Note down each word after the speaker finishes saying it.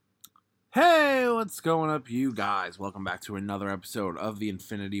Hey, what's going up, you guys? Welcome back to another episode of the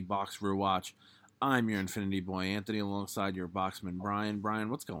Infinity Box Rewatch. I'm your Infinity Boy, Anthony, alongside your Boxman, Brian. Brian,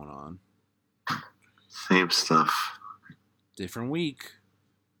 what's going on? Same stuff. Different week.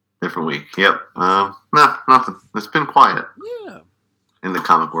 Different week. Yep. No, nothing. It's been quiet. Yeah. In the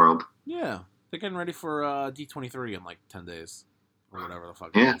comic world. Yeah. They're getting ready for D23 in like 10 days. Or whatever the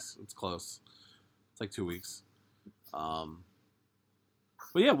fuck Yeah. it is. It's close. It's like 2 weeks.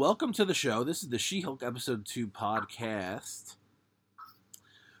 But yeah, welcome to the show. This is the She-Hulk Episode 2 podcast.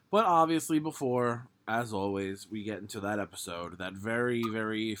 But obviously before, as always, we get into that episode, that very,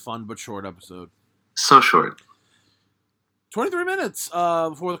 very fun but short episode. So short. 23 minutes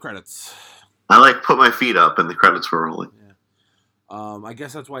before the credits. I put my feet up and the credits were rolling. Yeah. I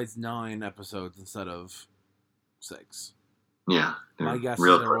guess that's why it's 9 episodes instead of 6. Yeah. My guess is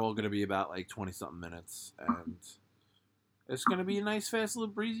they're all going to be about like 20-something minutes, and it's going to be a nice, fast,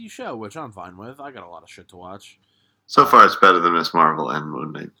 little breezy show, which I'm fine with. I got a lot of shit to watch. So far, it's better than Miss Marvel and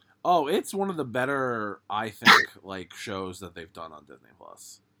Moon Knight. Oh, it's one of the better, I think, like shows that they've done on Disney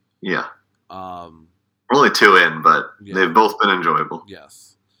Plus. Yeah. We're only 2 in, but they've both been enjoyable.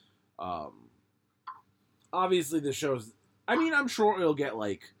 Yes. Obviously, the show's. I mean, I'm sure it'll get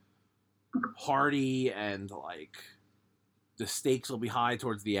like hearty and like the stakes will be high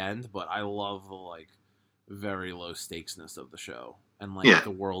towards the end, but I love the like very low stakesness of the show and like the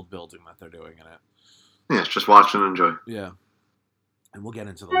world building that they're doing in it. Yeah, it's just watch and enjoy. Yeah. And we'll get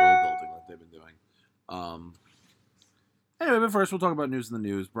into the world building that they've been doing. Anyway, but first we'll talk about news in the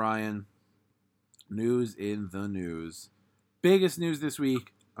news. Brian, news in the news. Biggest news this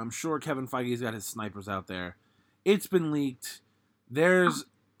week. I'm sure Kevin Feige's got his snipers out there. It's been leaked. There's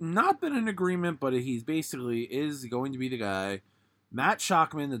not been an agreement, but he's basically is going to be the guy. Matt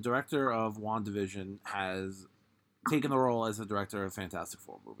Shakman, the director of WandaVision, has taken the role as the director of Fantastic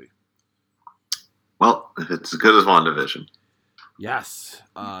Four movie. Well, if it's as good as WandaVision. Yes.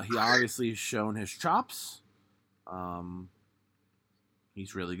 He obviously has shown his chops.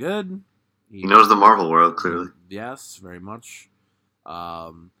 He's really good. He knows the Marvel world, clearly. Yes, very much.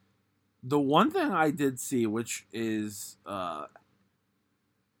 The one thing I did see, which is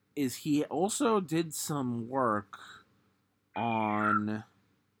he also did some work on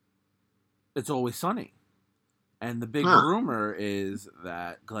It's Always Sunny. And the big rumor is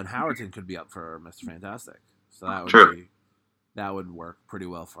that Glenn Howerton could be up for Mr. Fantastic. So that would work pretty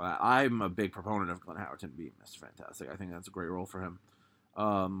well for that. I'm a big proponent of Glenn Howerton being Mr. Fantastic. I think that's a great role for him.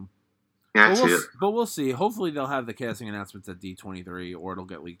 But we'll see. Hopefully they'll have the casting announcements at D23, or it'll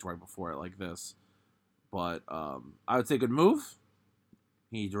get leaked right before it like this. But I would say good move.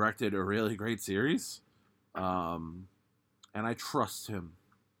 He directed a really great series. And I trust him.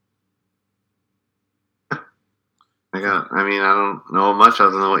 I don't know much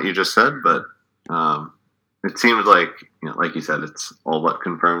other than what you just said, but it seems like, like you said, it's all but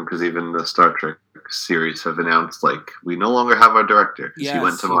confirmed because even the Star Trek series have announced, like, we no longer have our director because he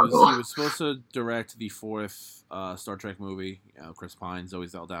went to Marvel. He was supposed to direct the 4th Star Trek movie. Chris Pine, Zoe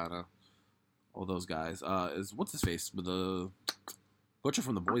Saldana, all those guys. What's his face? The Butcher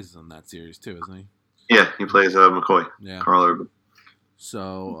from The Boys is in that series too, isn't he? Yeah, he plays McCoy. Yeah, Carl Urban.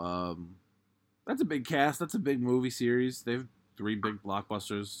 So that's a big cast. That's a big movie series. They have 3 big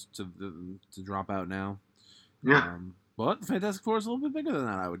blockbusters to drop out now. Yeah. But Fantastic Four is a little bit bigger than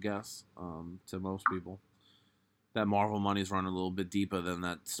that, I would guess, to most people. That Marvel money's running a little bit deeper than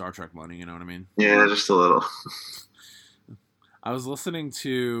that Star Trek money, you know what I mean? Yeah, just a little. I was listening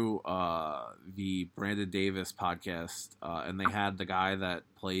to the Brandon Davis podcast, and they had the guy that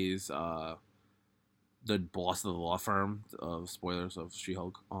plays the boss of the law firm of spoilers of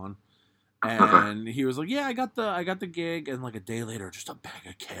She-Hulk on. And he was like, "Yeah, I got the gig," and like a day later, just a bag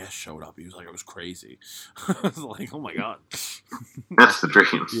of cash showed up. He was like, "It was crazy." I was like, "Oh my god, that's the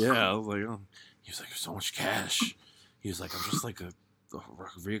dream." Yeah, I was like, he was like, "There's so much cash." He was like, "I'm just like a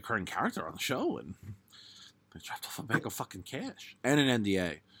reoccurring character on the show," and they dropped off a bag of fucking cash and an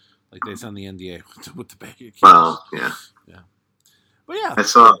NDA. Like they signed the NDA with the bag of cash. Well, yeah. But yeah, I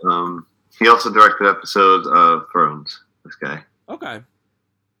saw. He also directed episodes of Thrones. This guy. Okay.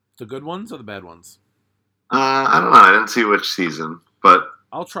 The good ones or the bad ones? I don't know. I didn't see which season, but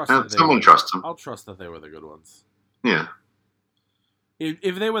I'll trust. Someone trust them. I'll trust that they were the good ones. Yeah.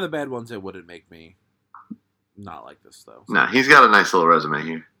 If they were the bad ones, it wouldn't make me not like this, though. No, he's got a nice little resume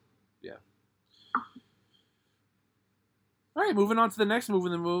here. Yeah. All right, moving on to the next move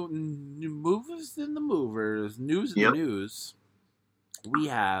in the movers in the movers. News in the news. We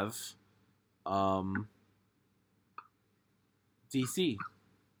have DC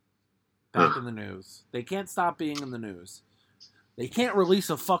back in the news. They can't stop being in the news. They can't release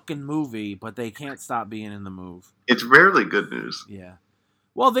a fucking movie, but they can't stop being in the move. It's rarely good news. Yeah.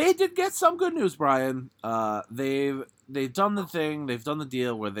 Well, they did get some good news, Brian. They've done the thing. They've done the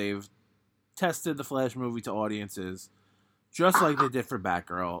deal where they've tested the Flash movie to audiences, just like they did for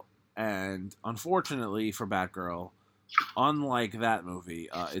Batgirl. And unfortunately for Batgirl, unlike that movie,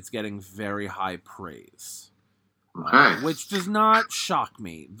 it's getting very high praise. Okay. Which does not shock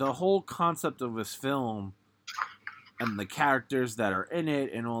me. The whole concept of this film and the characters that are in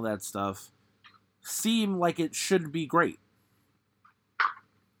it and all that stuff seem like it should be great.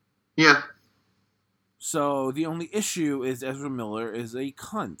 Yeah. So the only issue is Ezra Miller is a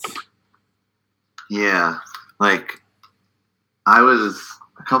cunt. Yeah. Like,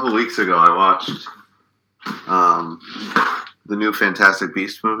 a couple weeks ago, I watched the new Fantastic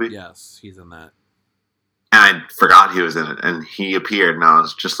Beast movie. Yes, he's in that. And I forgot he was in it, and he appeared, and I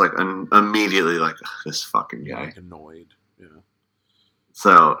was just like, immediately like, this fucking guy. Like annoyed. Yeah.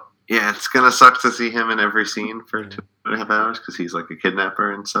 So, yeah, it's gonna suck to see him in every scene for 2.5 hours, because he's like a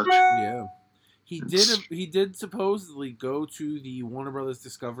kidnapper and such. Yeah. He did supposedly go to the Warner Brothers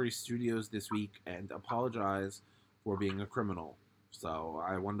Discovery Studios this week and apologize for being a criminal. So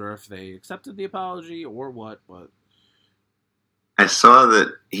I wonder if they accepted the apology or what, but I saw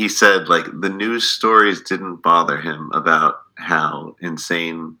that he said, like, the news stories didn't bother him about how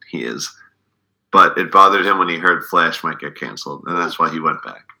insane he is, but it bothered him when he heard Flash might get canceled, and that's why he went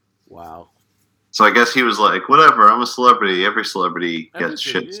back. Wow. So I guess he was like, whatever, I'm a celebrity. Every celebrity gets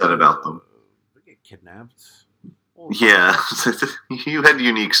shit said about them. They get kidnapped. Yeah. You had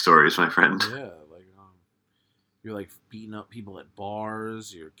unique stories, my friend. Yeah, like, you're, like, beating up people at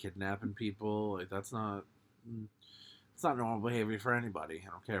bars, you're kidnapping people. Like, that's not... It's not normal behavior for anybody.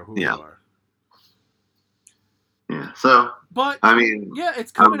 I don't care who you are. Yeah. So, but I mean, yeah,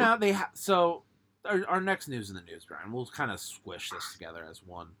 it's coming out. So our next news in the news, Brian. We'll kind of squish this together as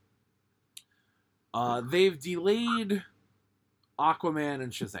one. They've delayed Aquaman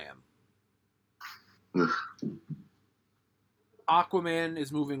and Shazam. Aquaman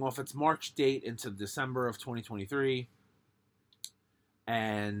is moving off its March date into December of 2023,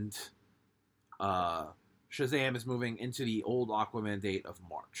 and Shazam is moving into the old Aquaman date of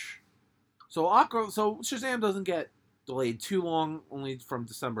March. So Shazam doesn't get delayed too long, only from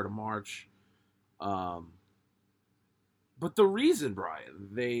December to March. But the reason, Brian,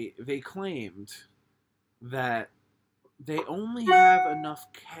 they claimed that they only have enough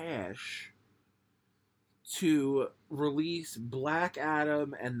cash to release Black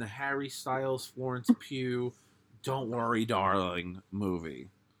Adam and the Harry Styles Florence Pugh Don't Worry Darling movie.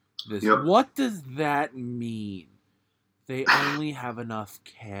 Yep. What does that mean? They only have enough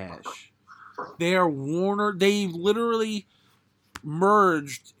cash. They are Warner. They literally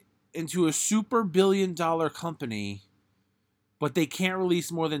merged into a super billion-dollar company, but they can't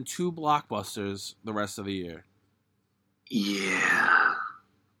release more than 2 blockbusters the rest of the year. Yeah.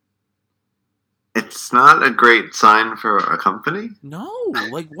 It's not a great sign for a company. No,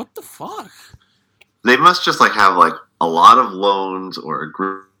 like, what the fuck? They must just, like, have, like, a lot of loans or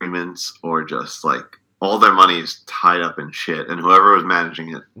agreements, or just, like, all their money is tied up in shit, and whoever was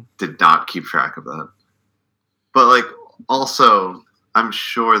managing it did not keep track of that. But, like, also, I'm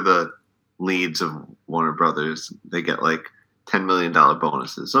sure the leads of Warner Brothers, they get, like, $10 million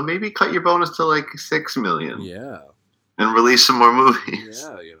bonuses. So maybe cut your bonus to, like, $6 million. Yeah. And release some more movies.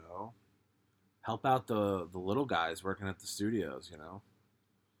 Yeah, you know. Help out the little guys working at the studios, you know.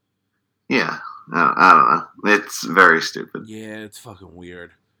 Yeah. I don't know. It's very stupid. Yeah, it's fucking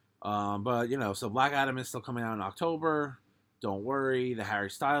weird. But, you know, so Black Adam is still coming out in October. Don't worry. The Harry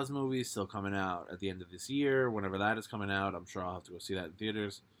Styles movie is still coming out at the end of this year. Whenever that is coming out, I'm sure I'll have to go see that in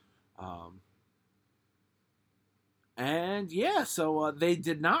theaters. And, yeah, so they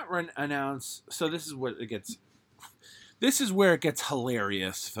did not announce... So this is where it gets... This is where it gets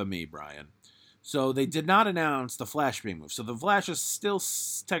hilarious for me, Brian. So they did not announce the Flash being moved. So the Flash is still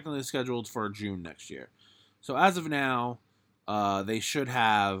technically scheduled for June next year. So as of now, they should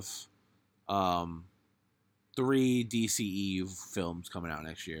have 3 DCEU films coming out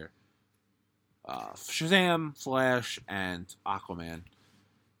next year. Shazam, Flash, and Aquaman.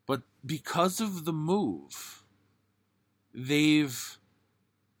 But because of the move, they've...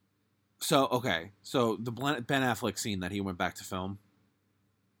 So the Ben Affleck scene that he went back to film,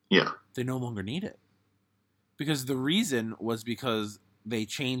 yeah, they no longer need it. Because the reason was because they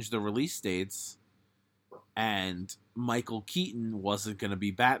changed the release dates, and Michael Keaton wasn't going to be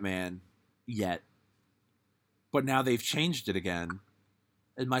Batman yet. But now they've changed it again,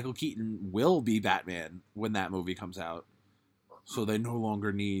 and Michael Keaton will be Batman when that movie comes out. So they no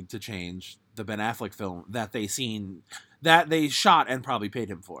longer need to change the Ben Affleck film that they shot and probably paid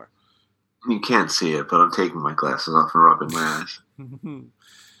him for. You can't see it, but I'm taking my glasses off and rubbing my eyes.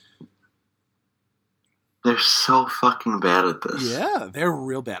 They're so fucking bad at this. Yeah, they're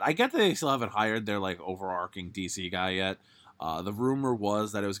real bad. I get that they still haven't hired their like overarching DC guy yet. The rumor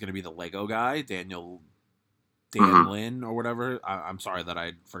was that it was going to be the Lego guy, Dan Lin or whatever. I'm sorry that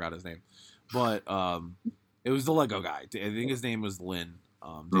I forgot his name, but it was the Lego guy. I think his name was Lin.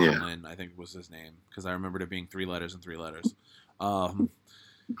 Dan Lin, I think was his name because I remembered it being 3 letters and 3 letters.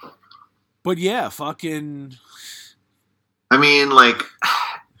 But yeah, fucking. I mean, like.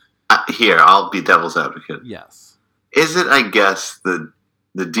 Here, I'll be devil's advocate. Yes. Is it, I guess, the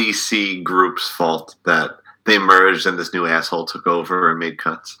DC group's fault that they merged and this new asshole took over and made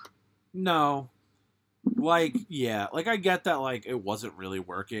cuts? No. Like, yeah. Like, I get that, like, it wasn't really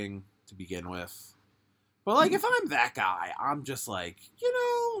working to begin with. But, like, if I'm that guy, I'm just like,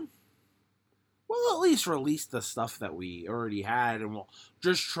 we'll at least release the stuff that we already had, and we'll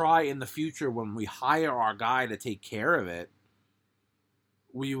just try in the future when we hire our guy to take care of it.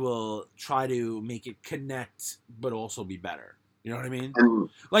 We will try to make it connect, but also be better. You know what I mean? And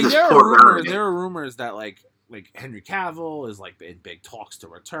like there are rumors that like Henry Cavill is like in big talks to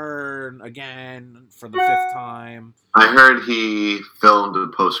return again for the 5th time. I heard he filmed a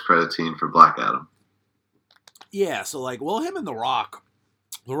post-credit scene for Black Adam. Yeah, so like, well, him and The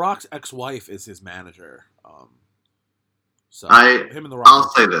Rock's ex-wife is his manager. So him and The Rock. I'll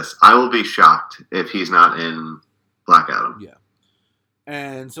say this: I will be shocked if he's not in Black Adam. Yeah.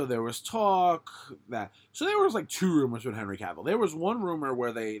 And so there was talk that... So there was like 2 rumors with Henry Cavill. There was one rumor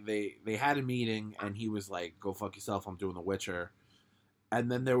where they had a meeting and he was like, go fuck yourself, I'm doing The Witcher. And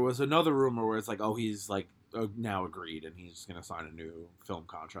then there was another rumor where it's like, oh, he's like now agreed and he's going to sign a new film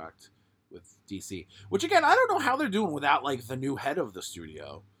contract with DC. Which again, I don't know how they're doing without like the new head of the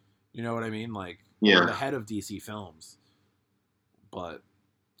studio. You know what I mean? Like, yeah, the head of DC Films. But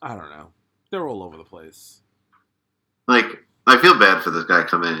I don't know. They're all over the place. Like... I feel bad for this guy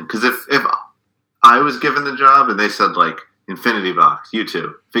coming in because if I was given the job and they said like Infinity Box, you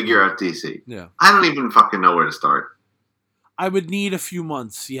two figure out DC, I don't even fucking know where to start. I would need a few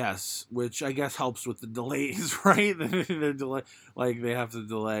months, yes, which I guess helps with the delays, right? They're like they have to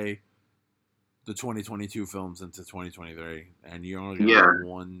delay the 2022 films into 2023, and you're only gonna have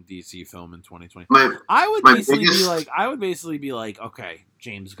one DC film in 2020. I would basically be like, okay,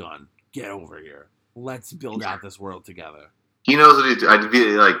 James Gunn, get over here. Let's build out this world together. He knows what he do. I'd be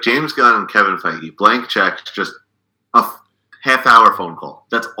like James Gunn and Kevin Feige. Blank check, just a half-hour phone call.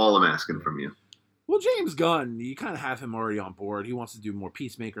 That's all I'm asking from you. Well, James Gunn, you kind of have him already on board. He wants to do more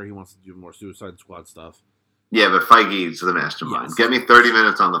Peacemaker. He wants to do more Suicide Squad stuff. Yeah, but Feige's the mastermind. Yes. Get me 30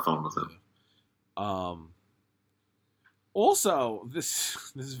 minutes on the phone with him. Also, this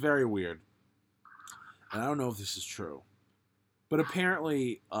is very weird. And I don't know if this is true. But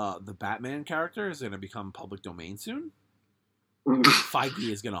apparently, the Batman character is going to become public domain soon. Feige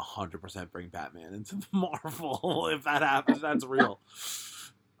is going to 100% bring Batman into the Marvel. If that happens, that's real.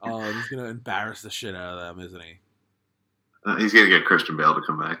 He's going to embarrass the shit out of them, isn't he? He's going to get Christian Bale to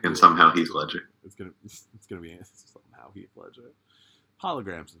come back, and somehow Heath Ledger. It's gonna be somehow Heath Ledger.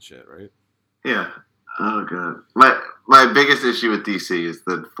 Holograms and shit, right? Yeah. Oh god. My biggest issue with DC is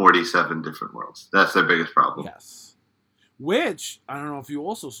the 47 different worlds. That's their biggest problem. Yes. Which I don't know if you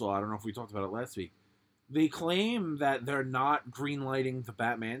also saw. I don't know if we talked about it last week. They claim that they're not greenlighting the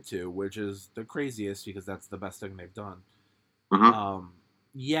Batman 2, which is the craziest because that's the best thing they've done. Mm-hmm.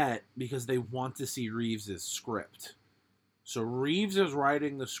 Yet, because they want to see Reeves' script. So Reeves is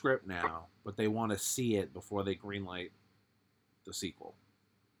writing the script now, but they want to see it before they greenlight the sequel.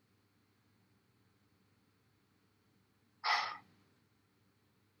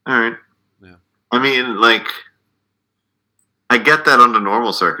 All right. Yeah. I mean, like, I get that under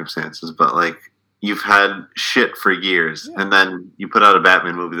normal circumstances, but like, you've had shit for years, and then you put out a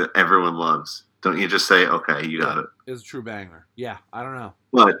Batman movie that everyone loves. Don't you just say, okay, you got it? It's a true banger. Yeah, I don't know.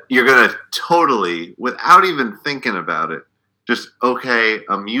 But you're going to totally, without even thinking about it, just, okay,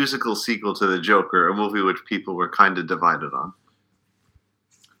 a musical sequel to The Joker, a movie which people were kind of divided on.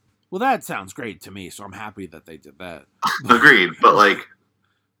 Well, that sounds great to me, so I'm happy that they did that. Agreed, but like,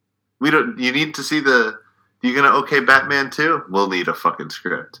 you need to see you're going to okay Batman 2? We'll need a fucking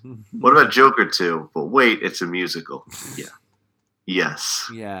script. What about Joker 2? But wait, it's a musical. Yeah. Yes.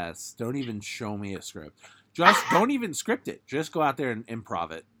 Yes. Don't even show me a script. Just don't even script it. Just go out there and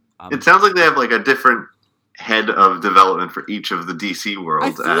improv it. It sounds like they have like a different head of development for each of the DC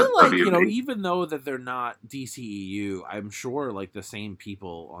worlds. I feel like, WB. Even though that they're not DCEU, I'm sure like the same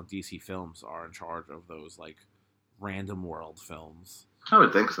people on DC Films are in charge of those like random world films. I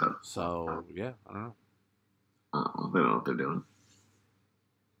would think so. So yeah, I don't know. They don't know what they're doing.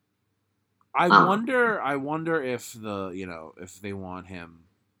 I wonder if if they want him,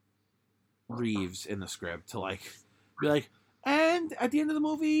 Reeves, in the script to be like, and at the end of the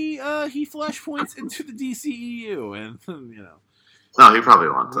movie, he flashpoints into the DCEU, and No, he probably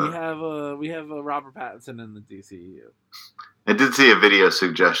wants that. We have Robert Pattinson in the DCEU. I did see a video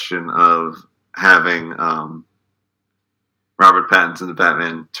suggestion of having Robert Pattinson, the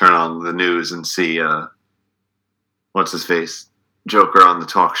Batman, turn on the news and see what's his face, Joker on the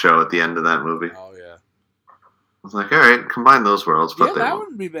talk show at the end of that movie. Oh yeah. I was like, all right, combine those worlds. But yeah, that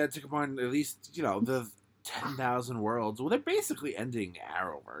wouldn't be bad to combine at least the 10,000 worlds. Well, they're basically ending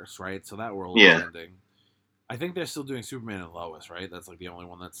Arrowverse, right? So that world is ending. I think they're still doing Superman and Lois, right? That's the only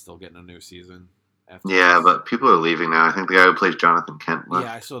one that's still getting a new season. Yeah, but people are leaving now. I think the guy who plays Jonathan Kent left.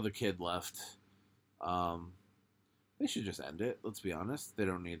 Yeah, I saw the kid left. They should just end it. Let's be honest. They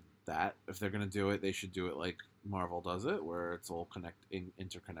don't need that. If they're gonna do it, they should do it like Marvel does it, where it's all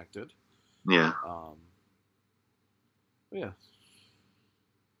interconnected. Yeah. Yeah.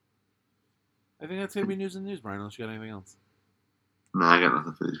 I think that's gonna be news in the news, Brian. Unless you got anything else. No, I got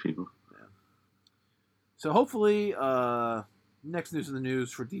nothing for these people. Yeah. So hopefully, next news in the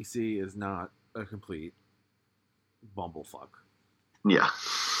news for DC is not a complete bumblefuck. Yeah.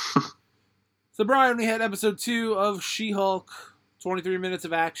 So, Brian, we had episode 2 of She-Hulk, 23 minutes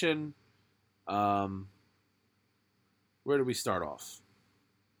of action. Where do we start off?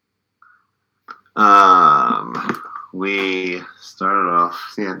 We started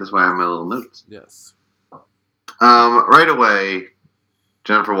off. Yeah, that's why I have my little notes. Yes. Right away,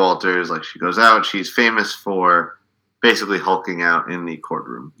 Jennifer Walters, she goes out. She's famous for basically hulking out in the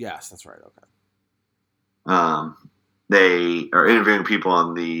courtroom. Yes, that's right. Okay. They are interviewing people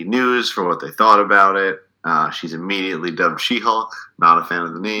on the news for what they thought about it. She's immediately dubbed She-Hulk. Not a fan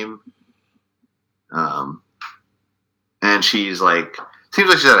of the name. And she's seems like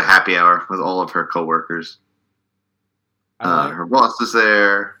she's at a happy hour with all of her coworkers. Her boss is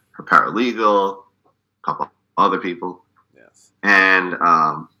there, her paralegal, a couple other people. Yes. And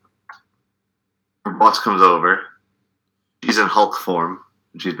her boss comes over. She's in Hulk form.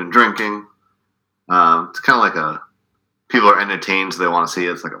 And she's been drinking. It's kind of like people are entertained, so they want to see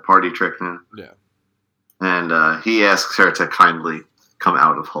it. It's like a party trick now. Yeah. And he asks her to kindly come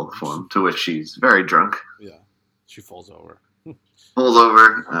out of Hulk form, to which she's very drunk. Yeah. She falls over. Pulls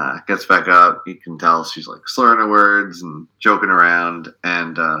over, gets back up. You can tell she's slurring her words and joking around.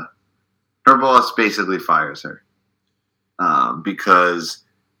 And her boss basically fires her because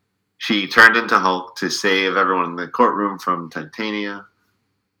she turned into Hulk to save everyone in the courtroom from Titania,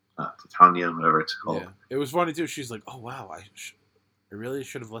 whatever it's called. Yeah. It was funny too. She's like, "Oh wow, I really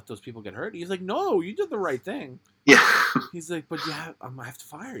should have let those people get hurt." He's like, "No, you did the right thing." Yeah. He's like, "But I have to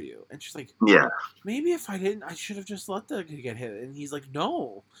fire you." And she's like, "Yeah, maybe if I didn't, I should have just let the kid get hit." And he's like,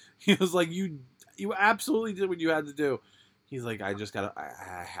 "No." He was like, "You absolutely did what you had to do." He's like, I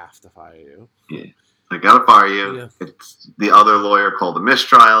have to fire you." Yeah. I gotta fire you. Yeah. It's the other lawyer called a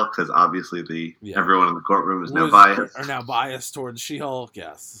mistrial because obviously everyone in the courtroom is now biased. Are now biased towards She-Hulk.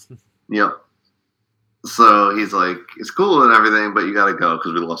 Yes. Yep. So he's like, "It's cool and everything, but you gotta go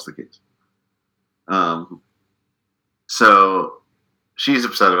because we lost the case." So she's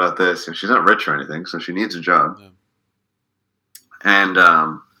upset about this, and she's not rich or anything, so she needs a job. Yeah.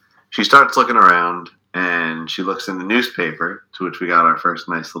 And she starts looking around, and she looks in the newspaper, to which we got our first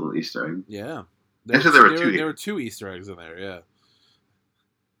nice little Easter egg. Yeah. Actually, there were 2 Easter eggs in there, yeah.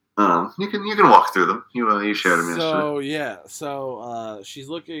 You can walk through them. You shared them yesterday. So, yeah. So, she's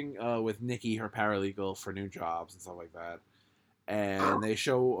looking with Nikki, her paralegal, for new jobs and stuff like that. And they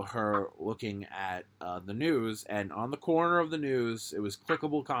show her looking at the news. And on the corner of the news, it was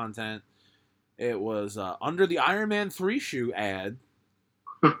clickable content. It was under the Iron Man 3 shoe ad,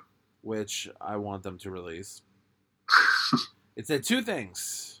 which I want them to release. It said 2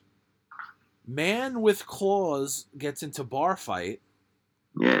 things. Man with claws gets into bar fight.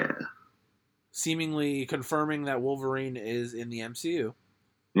 Yeah. Seemingly confirming that Wolverine is in the MCU.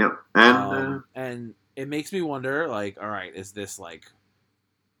 Yep. And it makes me wonder, all right, is this like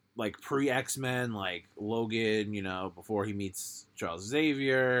pre-X-Men, like Logan, before he meets Charles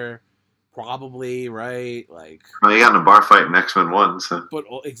Xavier? Probably, right? Well, he got in a bar fight in X-Men 1, so. But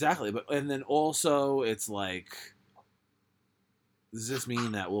exactly, and then also it's does this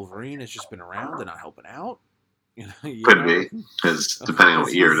mean that Wolverine has just been around and not helping out? Could be, because depending on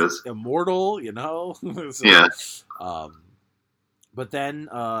what year it is. Immortal, so, yeah. But then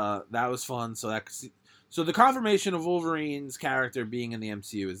that was fun. So the confirmation of Wolverine's character being in the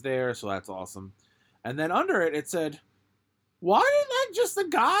MCU is there, so that's awesome. And then under it said, "Why did that like just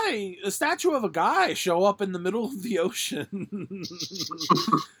a statue of a guy show up in the middle of the ocean.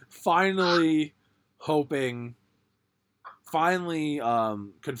 Finally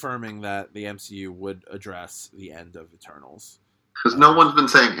confirming that the MCU would address the end of Eternals. Because no one's been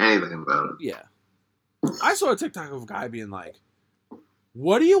saying anything about it. Yeah. I saw a TikTok of a guy being like,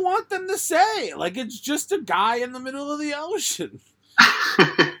 what do you want them to say? Like, it's just a guy in the middle of the ocean.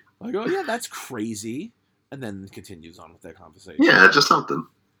 Like, oh, yeah, that's crazy. And then continues on with that conversation. Yeah, just something.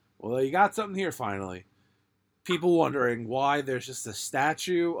 Well, you got something here finally. People wondering why there's just a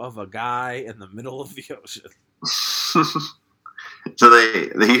statue of a guy in the middle of the ocean. So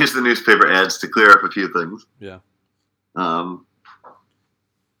they use the newspaper ads to clear up a few things. Yeah.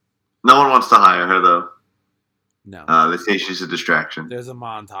 No one wants to hire her, though. No. They say she's a distraction. There's a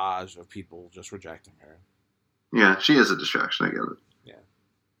montage of people just rejecting her. Yeah, she is a distraction. I get it. Yeah.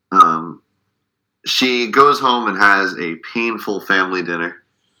 She goes home and has a painful family dinner.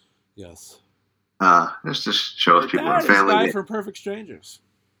 Yes. Just to show us people in family. Her dad is the guy from Perfect Strangers.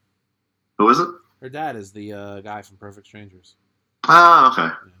 Who is it? Her dad is the guy from Perfect Strangers. Ah,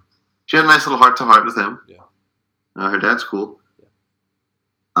 okay. Yeah. She had a nice little heart-to-heart with him. Yeah. Her dad's cool. Yeah.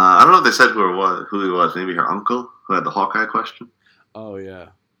 I don't know if they said who he was. Maybe her uncle who had the Hawkeye question. Oh yeah.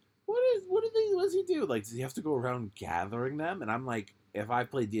 What does he do? Like, does he have to go around gathering them? And I'm like, if I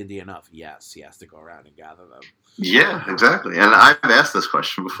played D&D enough, yes, he has to go around and gather them. Yeah, exactly. And I've asked this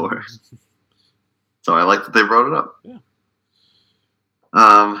question before, so I like that they brought it up. Yeah.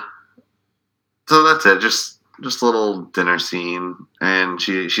 So that's it. Just a little dinner scene, and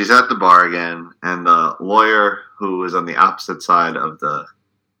she's at the bar again, and the lawyer who was on the opposite side of the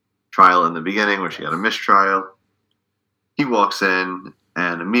trial in the beginning, where she got a mistrial, he walks in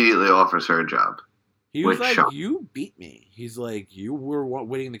and immediately offers her a job. He was like, you beat me. He's like, you were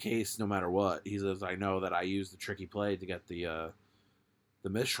winning the case no matter what. He says, I know that I used the tricky play to get the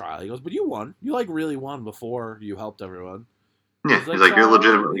mistrial. He goes, but you won. You, like, really won before you helped everyone. Yeah, he's like, you're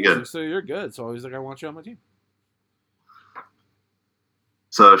legitimately good. So you're good. So he's like, I want you on my team.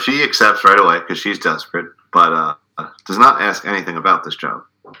 So she accepts right away because she's desperate, but does not ask anything about this job.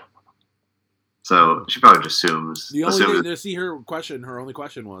 So she probably just assumes. The only thing to see her only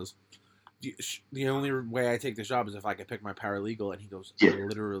question was, the only way I take this job is if I could pick my paralegal. And he goes, I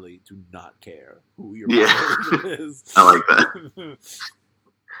literally do not care who your paralegal is. I like that.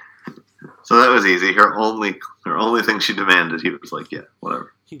 So that was easy. Her only thing she demanded, he was like, yeah,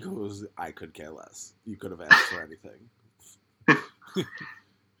 whatever. He goes, I could care less. You could have asked for anything.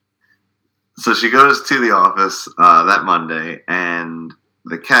 So she goes to the office that Monday, and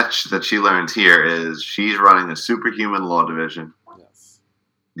the catch that she learns here is she's running a superhuman law division. Yes.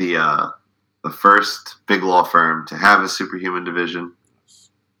 The first big law firm to have a superhuman division. Yes.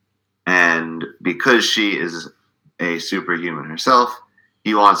 And because she is a superhuman herself,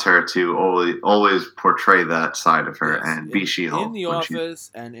 he wants her to always portray that side of her and be She-Hulk. In the office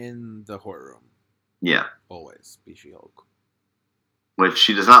and in the courtroom. Yeah. Always be She-Hulk. Which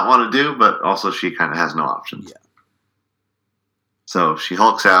she does not want to do, but also she kind of has no options. Yeah. So she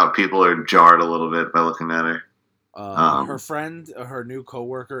hulks out. People are jarred a little bit by looking at her. Her friend, her new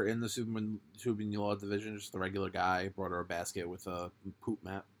coworker in the Superman Law Division, just the regular guy, brought her a basket with a poop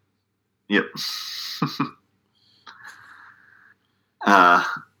mat. Yep.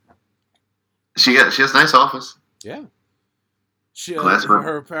 She has a nice office. Yeah.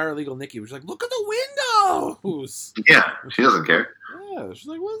 Her paralegal Nikki was like, "Look at the windows." Yeah, she doesn't care. Yeah, she's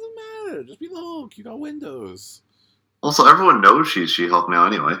like, "What does it matter? Just be the Hulk. You got windows." Also, everyone knows she's She-Hulk now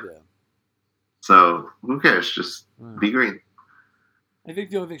anyway. Yeah. So who cares? Just be green. I think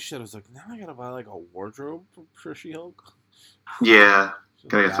the only thing she said was like, "Now I gotta buy like a wardrobe for She-Hulk." Yeah,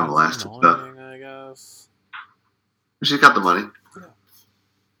 gotta get some elastic stuff. I guess. She's got the money.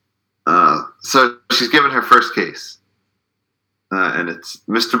 Yeah. So she's given her first case. And it's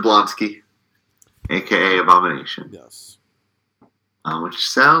Mr. Blonsky, a.k.a. Abomination. Yes. Which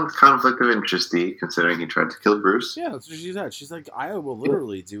sounds conflict of interest-y, considering he tried to kill Bruce. Yeah, that's what she said. She's like, I will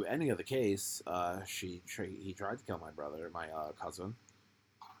literally do any other case. He tried to kill my brother, my cousin.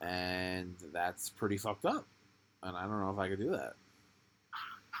 And that's pretty fucked up. And I don't know if I could do that.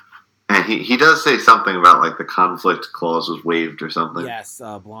 And he does say something about, like, the conflict clause was waived or something. Yes,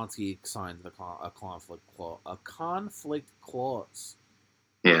 Blonsky signed a conflict clause.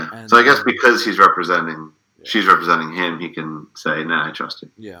 Yeah. And so I guess because she's representing him, he can say, nah, I trust you.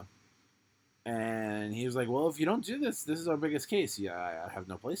 Yeah. And he was like, well, if you don't do this is our biggest case. Yeah, I have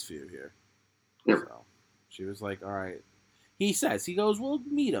no place for you here. Yep. So she was like, all right. He goes, we'll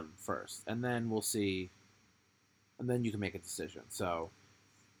meet him first, and then we'll see, and then you can make a decision. So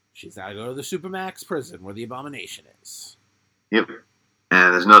she's got to go to the Supermax prison where the Abomination is. Yep.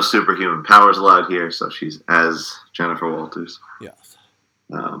 And there's no superhuman powers allowed here, so she's as Jennifer Walters. Yes.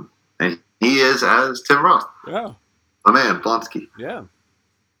 And he is as Tim Roth. Yeah. My man, Blonsky. Yeah.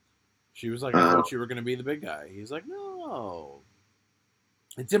 She was like, I thought you were going to be the big guy. He's like, no.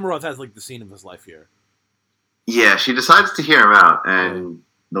 And Tim Roth has like the scene of his life here. Yeah, she decides to hear him out, and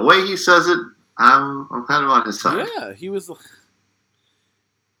the way he says it, I'm kind of on his side. Yeah, he was.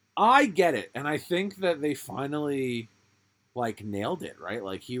 I get it, and I think that they finally like nailed it, right?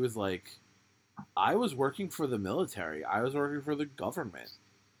 Like he was like, I was working for the military. I was working for the government.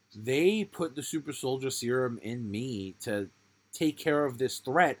 They put the super soldier serum in me to take care of this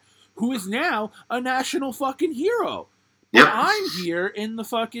threat, who is now a national fucking hero. Yep. And I'm here in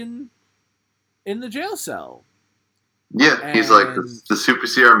the jail cell. Yeah, he's like, the super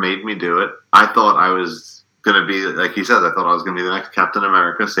serum made me do it. I thought I was going to be, like he said, I thought I was going to be the next Captain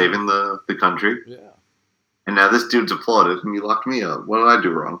America saving the country. Yeah. And now this dude's applauded and you locked me up. What did I do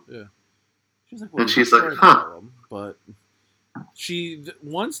wrong? Yeah. She's like, and she's like, huh. But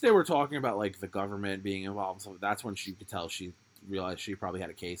once they were talking about like the government being involved, so that's when she could tell she realized she probably had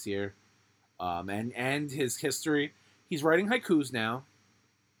a case here. And his history. He's writing haikus now.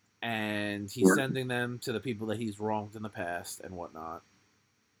 And he's sending them to the people that he's wronged in the past and whatnot.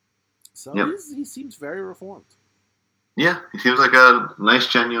 So he seems very reformed. Yeah, he seems like a nice,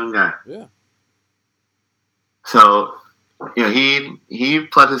 genuine guy. Yeah. So, he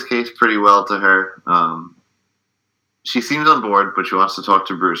pled his case pretty well to her. She seems on board, but she wants to talk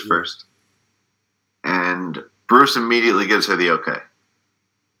to Bruce first. And Bruce immediately gives her the okay.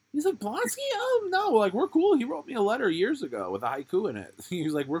 He's like, Blonsky? Oh, no. Like, we're cool. He wrote me a letter years ago with a haiku in it. He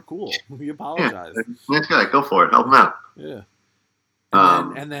was like, we're cool. We apologize. Yeah, nice guy. Go for it. Help him out. Yeah.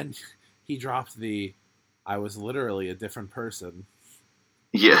 And then he dropped I was literally a different person.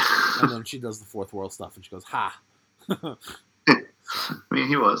 Yeah. And then she does the fourth world stuff, and she goes, ha. I mean,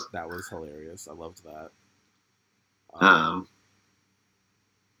 he was. That was hilarious. I loved that.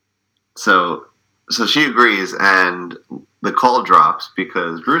 So she agrees, and the call drops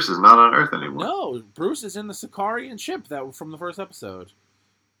because Bruce is not on Earth anymore. No, Bruce is in the Sicarian ship from the first episode.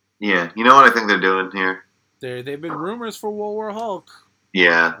 Yeah, you know what I think they're doing here? They've been rumors for World War Hulk.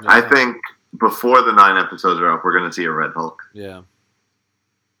 Yeah, I think before the 9 episodes are up, we're going to see a Red Hulk. Yeah.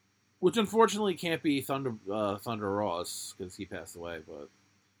 Which unfortunately can't be Thunder Ross because he passed away, but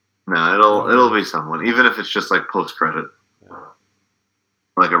no, it'll be someone, even if it's just like post credit. Yeah.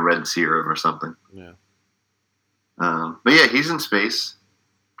 Like a Red Serum or something. Yeah. But yeah, he's in space.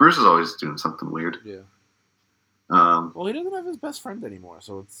 Bruce is always doing something weird. Yeah. Well, he doesn't have his best friend anymore,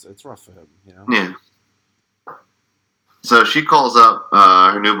 so it's rough for him, you know? Yeah. So she calls up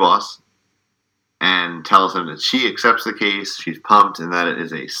her new boss and tells him that she accepts the case, she's pumped, and that it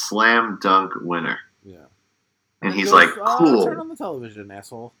is a slam dunk winner. Yeah. And he's like, cool. Turn on the television,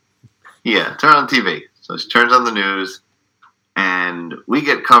 asshole. Yeah, turn on TV. So she turns on the news, and we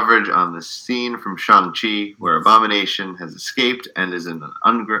get coverage on the scene from Shang-Chi where Abomination has escaped and is in an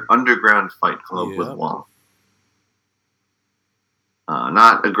underground fight club with Wong.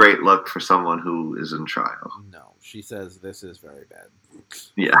 Not a great look for someone who is in trial. No, she says this is very bad.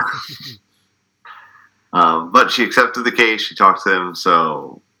 Yeah. But she accepted the case. She talked to him,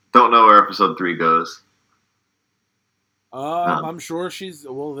 so don't know where episode 3 goes. I'm sure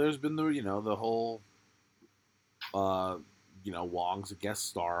there's been the whole, Wong's a guest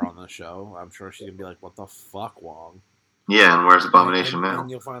star on the show. I'm sure she's going to be like, what the fuck, Wong? Yeah, and where's Abomination now? And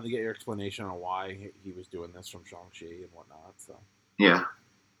you'll finally get your explanation on why he was doing this from Shang-Chi and whatnot, so. Yeah.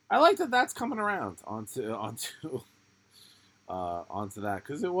 I like that that's coming around onto that,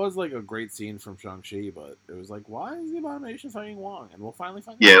 because it was like a great scene from Shang-Chi, but it was like, why is the Abomination fighting Wong? And we'll finally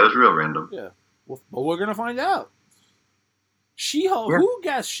find out. Yeah, it was real random. Yeah. But we're going to find out. She-Hulk, who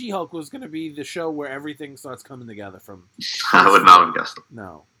guessed She-Hulk was going to be the show where everything starts coming together from... I would not have guessed it.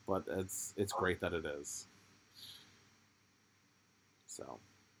 No, but it's great that it is. So,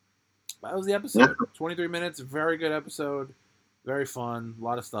 that was the episode. 23 minutes, very good episode. Very fun. A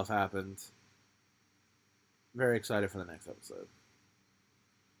lot of stuff happened. Very excited for the next episode.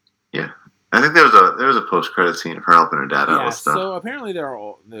 Yeah. I think there was a post-credit scene of her helping her dad out with stuff. So apparently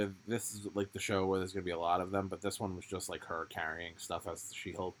this is like the show where there's going to be a lot of them, but this one was just like her carrying stuff as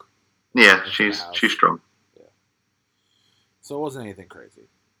She-Hulk. Yeah, she's strong. Yeah. So it wasn't anything crazy.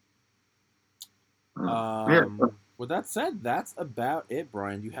 With that said, that's about it,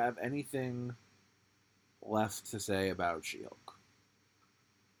 Brian. Do you have anything left to say about She-Hulk?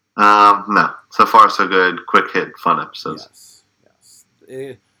 No. So far, so good. Quick hit, fun episodes.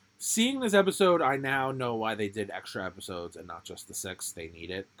 Yes. Seeing this episode, I now know why they did extra episodes and not just the 6. They need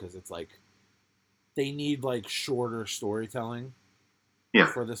it, because it's like, they need like shorter storytelling. Yeah.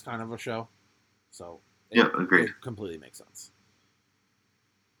 for this kind of a show. So agreed. It completely makes sense.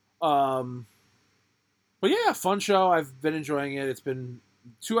 But yeah, fun show. I've been enjoying it. It's been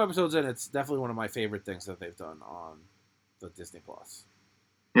 2 episodes in. It's definitely one of my favorite things that they've done on the Disney Plus.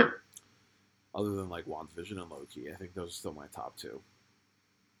 Yep. Other than like WandaVision and Loki, I think those are still my top 2.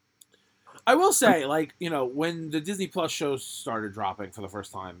 I will say, like, you know, when the Disney Plus shows started dropping for the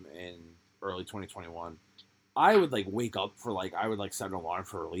first time in early 2021, I would like wake up for like I would like set an alarm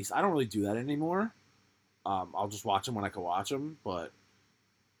for release. I don't really do that anymore. I'll just watch them when I can watch them, but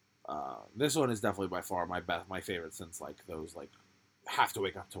this one is definitely by far my favorite since like those like have to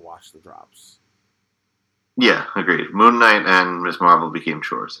wake up to watch the drops. Yeah, agreed. Moon Knight and Miss Marvel became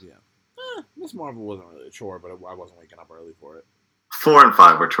chores. Yeah. Miss Marvel wasn't really a chore, but I wasn't waking up early for it. 4 and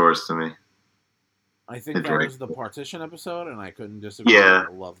 5 were chores to me. I think that was the Partition episode, and I couldn't disagree. Yeah,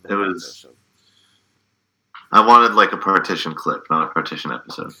 I love the Partition. I wanted like a Partition clip, not a Partition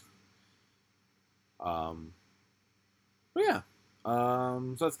episode. But yeah.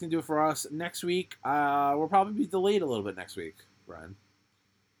 So that's gonna do it for us. Next week, we'll probably be delayed a little bit next week, Brian.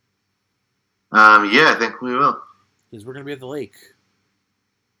 Yeah, I think we will. Because we're gonna be at the lake.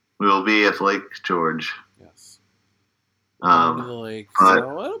 We will be at Lake George. Yes. To the lake. So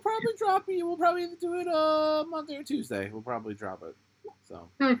it'll probably drop. We'll probably do it Monday or Tuesday. We'll probably drop it. So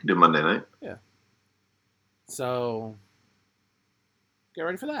yeah, you can do Monday night. Yeah. So get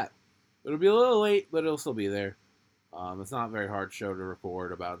ready for that. It'll be a little late, but it'll still be there. It's not a very hard show to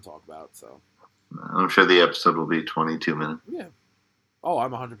record about and talk about. So I'm sure the episode will be 22 minutes. Yeah. Oh,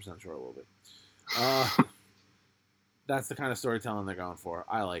 I'm 100% sure it will be. That's the kind of storytelling they're going for.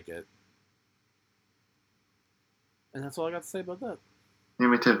 I like it. And that's all I got to say about that. Yeah,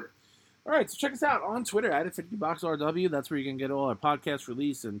 me too. All right, so check us out on Twitter at @50BoxRW. That's where you can get all our podcast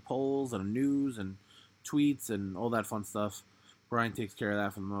release and polls and news and tweets and all that fun stuff. Brian takes care of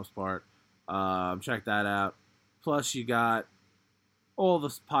that for the most part. Check that out. Plus, you got all the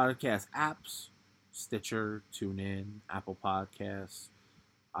podcast apps: Stitcher, TuneIn, Apple Podcasts,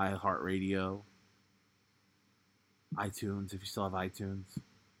 iHeartRadio, iTunes, if you still have iTunes.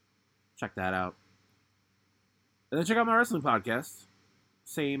 Check that out. And then check out my wrestling podcast.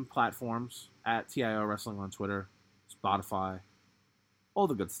 Same platforms, at TIO Wrestling on Twitter, Spotify, all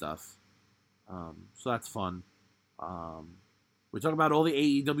the good stuff. So that's fun. We talk about all the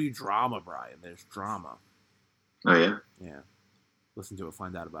AEW drama, Brian. There's drama. Oh, yeah? Yeah. Listen to it,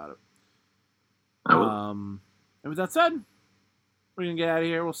 find out about it. I will. And with that said, we're going to get out of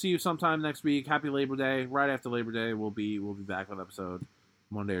here. We'll see you sometime next week. Happy Labor Day. Right after Labor Day, we'll be back with an episode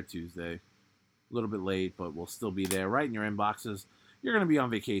Monday or Tuesday. A little bit late, but we'll still be there right in your inboxes. You're going to be on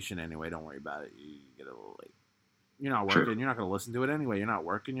vacation anyway. Don't worry about it. You get a little late. You're not working. Sure. You're not going to listen to it anyway. You're not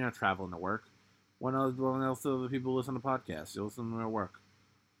working. You're not traveling to work. When else do the people listen to podcasts? You'll listen to them at work.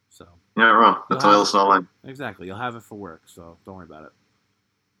 So you're not wrong. That's why I listen online. Exactly. You'll have it for work, so don't worry about it.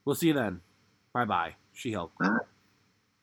 We'll see you then. Bye-bye. She-Hulk.